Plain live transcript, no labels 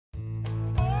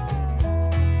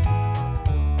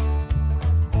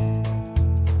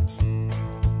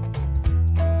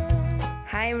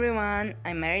Hi everyone,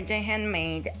 I'm MaryJ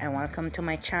Handmade and welcome to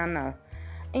my channel.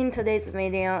 In today's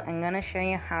video, I'm gonna show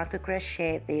you how to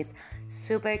crochet these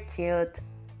super cute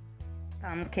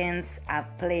pumpkins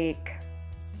applique.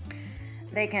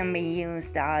 They can be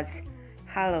used as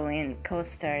Halloween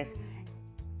coasters.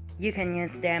 You can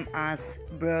use them as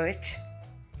brooch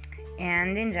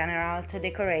and in general to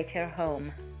decorate your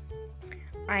home.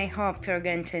 I hope you're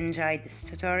going to enjoy this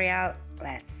tutorial.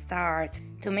 Let's start.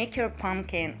 To make your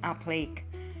pumpkin applique,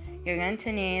 you're going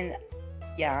to need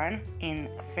yarn in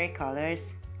 3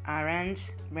 colors: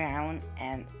 orange, brown,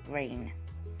 and green.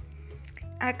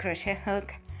 A crochet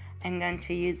hook. I'm going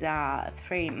to use a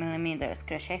 3mm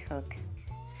crochet hook,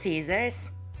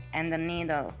 scissors, and a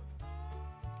needle.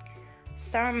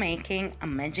 Start making a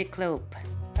magic loop.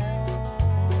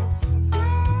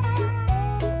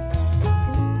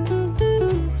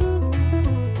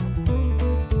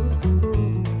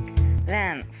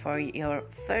 Then for your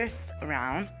first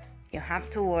round, you have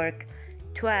to work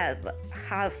 12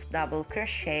 half double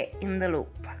crochet in the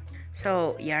loop.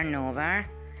 So yarn over,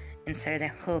 insert the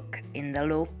hook in the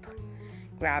loop,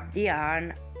 grab the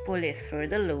yarn, pull it through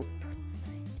the loop,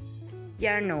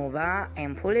 yarn over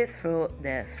and pull it through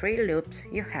the 3 loops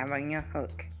you have on your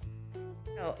hook.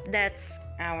 So that's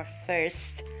our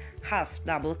first half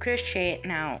double crochet.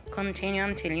 Now continue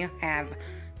until you have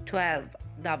 12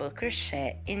 double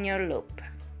crochet in your loop.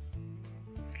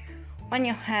 When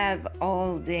you have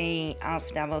all the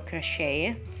half double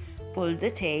crochet, pull the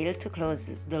tail to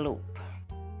close the loop.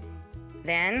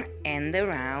 Then end the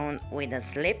round with a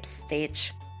slip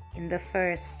stitch in the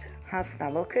first half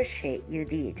double crochet you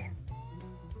did.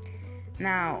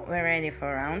 Now we're ready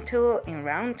for round 2. In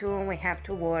round 2 we have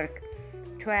to work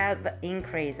 12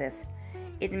 increases.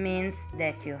 It means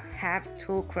that you have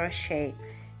to crochet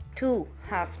 2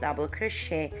 half double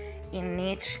crochet in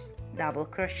each double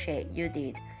crochet you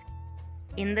did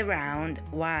in the round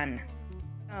 1.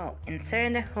 So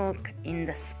insert the hook in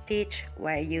the stitch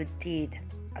where you did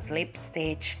a slip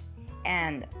stitch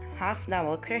and half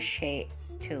double crochet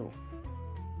 2.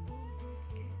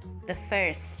 The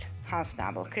first half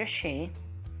double crochet,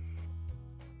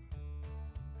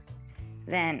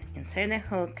 then insert the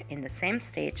hook in the same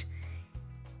stitch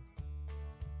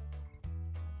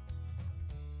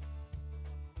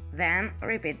then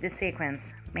repeat the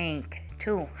sequence. Make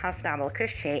 2 half double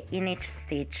crochet in each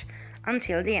stitch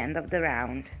until the end of the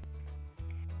round.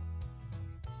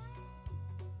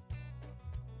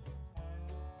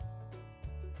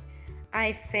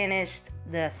 I finished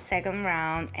the second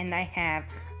round and I have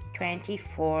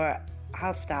 24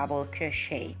 half double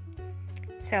crochet.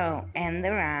 So end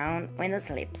the round with a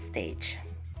slip stitch.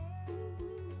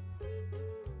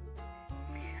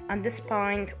 At this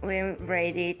point, we're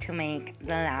ready to make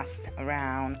the last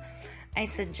round. I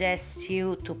suggest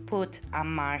you to put a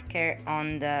marker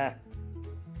on the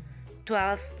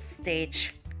 12th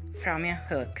stitch from your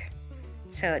hook.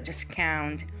 So just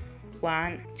count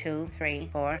 1, 2, 3,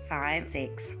 4, 5,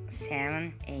 6,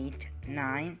 7, 8,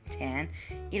 9, 10,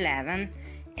 11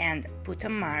 and put a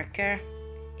marker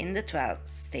in the 12th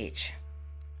stitch.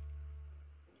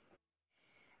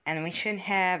 And we should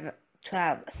have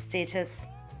 12 stitches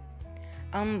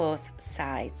on both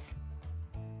sides.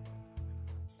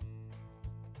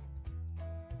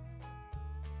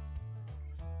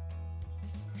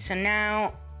 So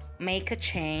now make a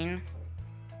chain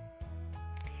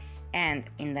and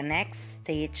in the next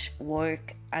stitch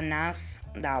work a half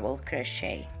double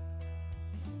crochet.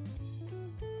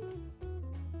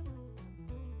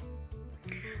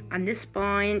 At this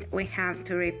point we have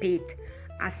to repeat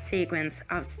a sequence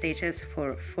of stitches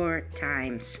for 4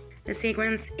 times. The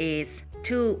sequence is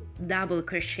 2 double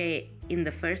crochet in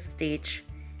the first stitch,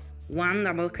 1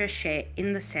 double crochet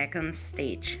in the second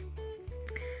stitch.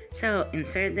 So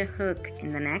insert the hook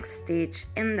in the next stitch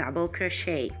and double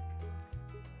crochet.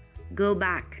 Go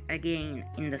back again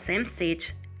in the same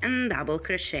stitch and double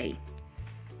crochet.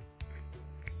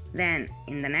 Then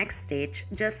in the next stitch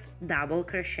just double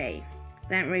crochet.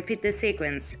 Then repeat the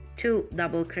sequence, 2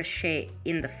 double crochet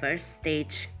in the first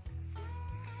stitch,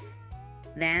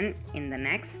 then in the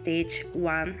next stitch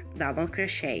 1 double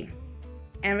crochet,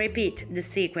 and repeat the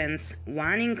sequence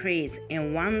 1 increase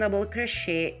and 1 double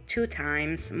crochet 2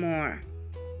 times more.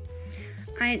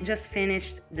 I just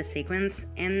finished the sequence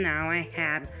and now I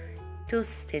have 2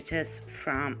 stitches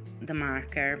from the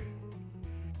marker.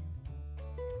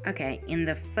 Okay, in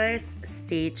the first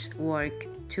stitch work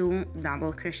 2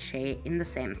 double crochet in the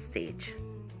same stitch,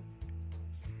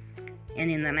 and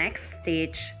in the next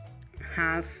stitch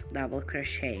half double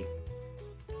crochet.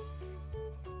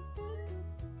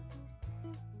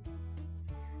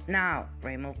 Now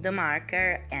remove the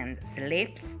marker and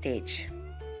slip stitch.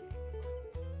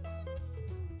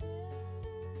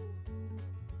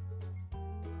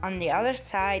 On the other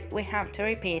side, we have to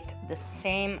repeat the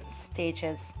same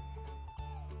stitches.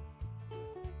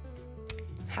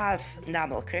 Half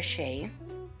double crochet,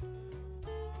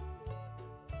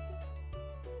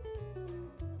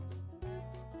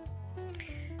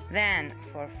 then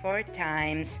for 4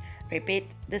 times repeat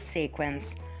the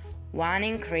sequence, 1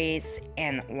 increase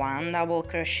and 1 double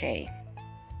crochet.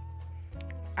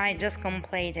 I just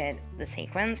completed the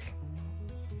sequence.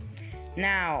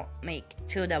 Now make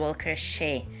 2 double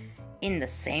crochet in the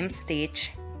same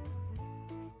stitch,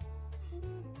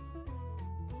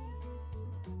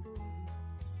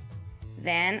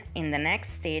 then in the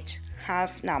next stitch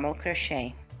half double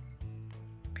crochet,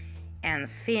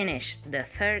 and finish the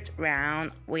 3rd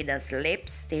round with a slip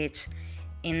stitch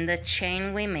in the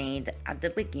chain we made at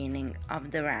the beginning of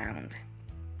the round.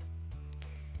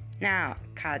 Now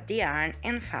cut the yarn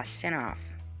and fasten off.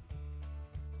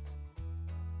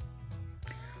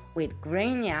 With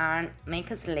green yarn,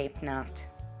 make a slip knot.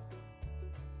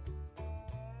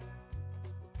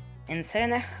 Insert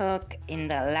the hook in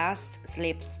the last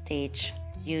slip stitch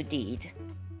you did.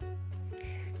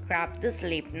 Grab the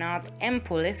slip knot and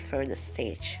pull it through the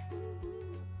stitch.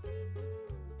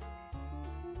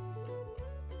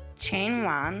 Chain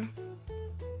 1,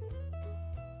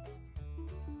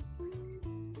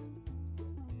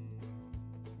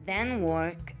 then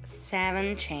work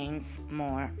 7 chains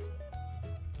more.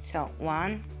 So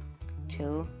 1,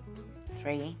 2,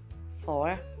 3,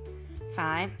 4,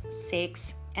 5,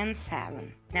 6, and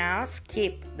 7. Now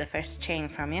skip the first chain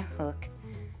from your hook,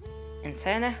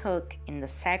 insert the hook in the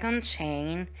 2nd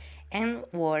chain and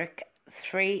work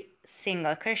 3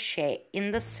 single crochet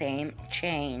in the same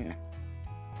chain.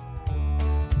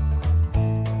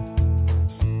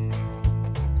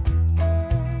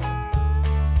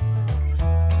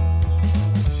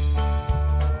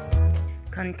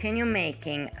 Continue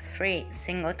making 3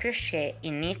 single crochet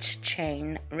in each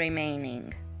chain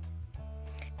remaining.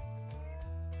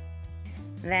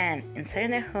 Then insert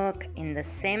the hook in the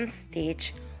same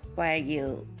stitch where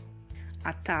you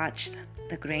attached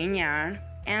the green yarn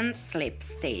and slip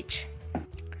stitch.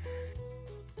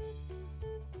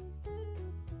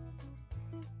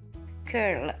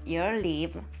 Curl your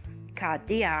leaf, cut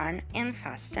the yarn and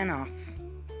fasten off.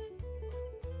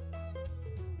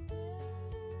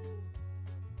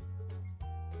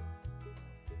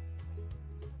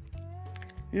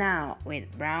 Now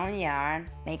with brown yarn,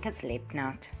 make a slip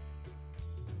knot.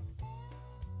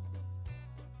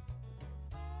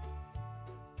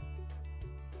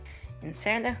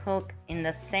 Insert the hook in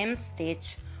the same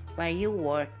stitch where you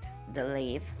worked the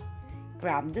leaf.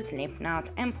 Grab the slip knot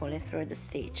and pull it through the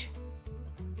stitch.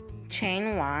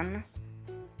 Chain 1,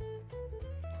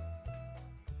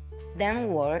 then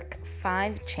work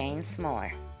 5 chains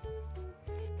more.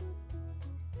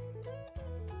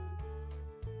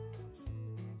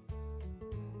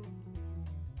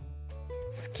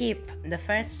 Skip the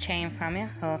first chain from your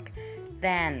hook,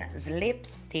 then slip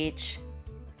stitch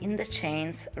in the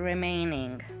chains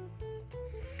remaining.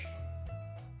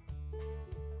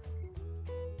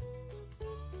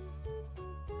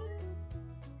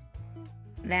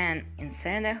 Then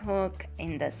insert the hook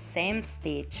in the same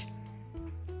stitch,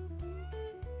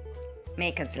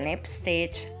 make a slip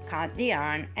stitch, cut the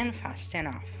yarn and fasten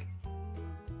off.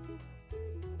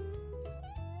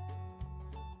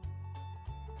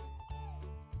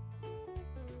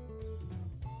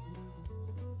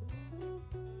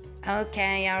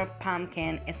 Okay, our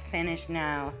pumpkin is finished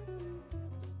now.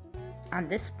 At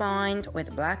this point,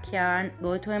 with black yarn,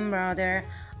 go to embroider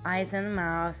eyes and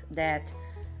mouth that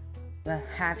will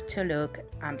have to look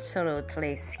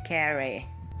absolutely scary.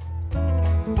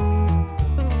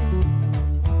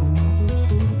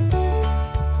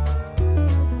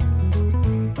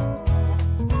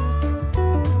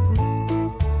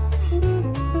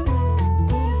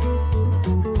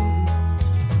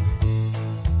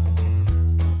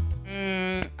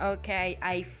 Okay,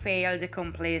 I failed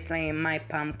completely. My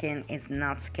pumpkin is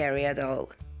not scary at all.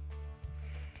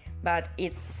 But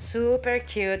it's super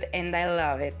cute and I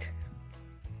love it.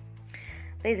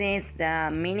 This is the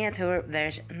miniature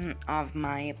version of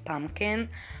my pumpkin.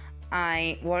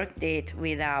 I worked it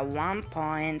with a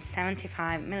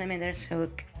 1.75mm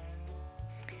hook.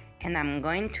 And I'm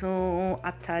going to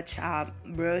attach a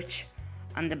brooch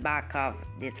on the back of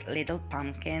this little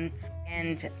pumpkin.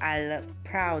 And I'll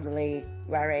proudly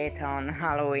wear it on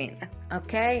Halloween.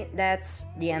 Okay, that's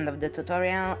the end of the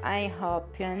tutorial. I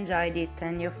hope you enjoyed it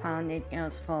and you found it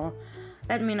useful.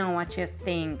 Let me know what you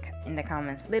think in the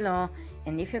comments below,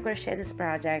 and if you crochet this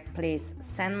project, please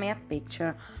send me a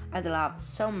picture. I'd love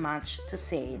so much to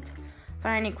see it. For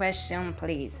any question,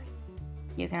 please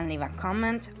You can leave a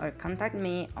comment or contact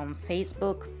me on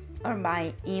Facebook or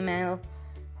by email.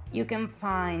 You can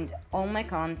find all my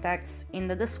contacts in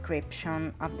the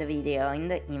description of the video in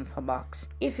the info box.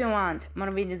 If you want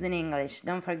more videos in English,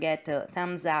 don't forget to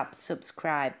thumbs up,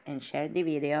 subscribe and share the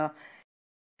video.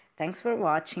 Thanks for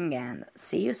watching and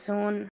see you soon!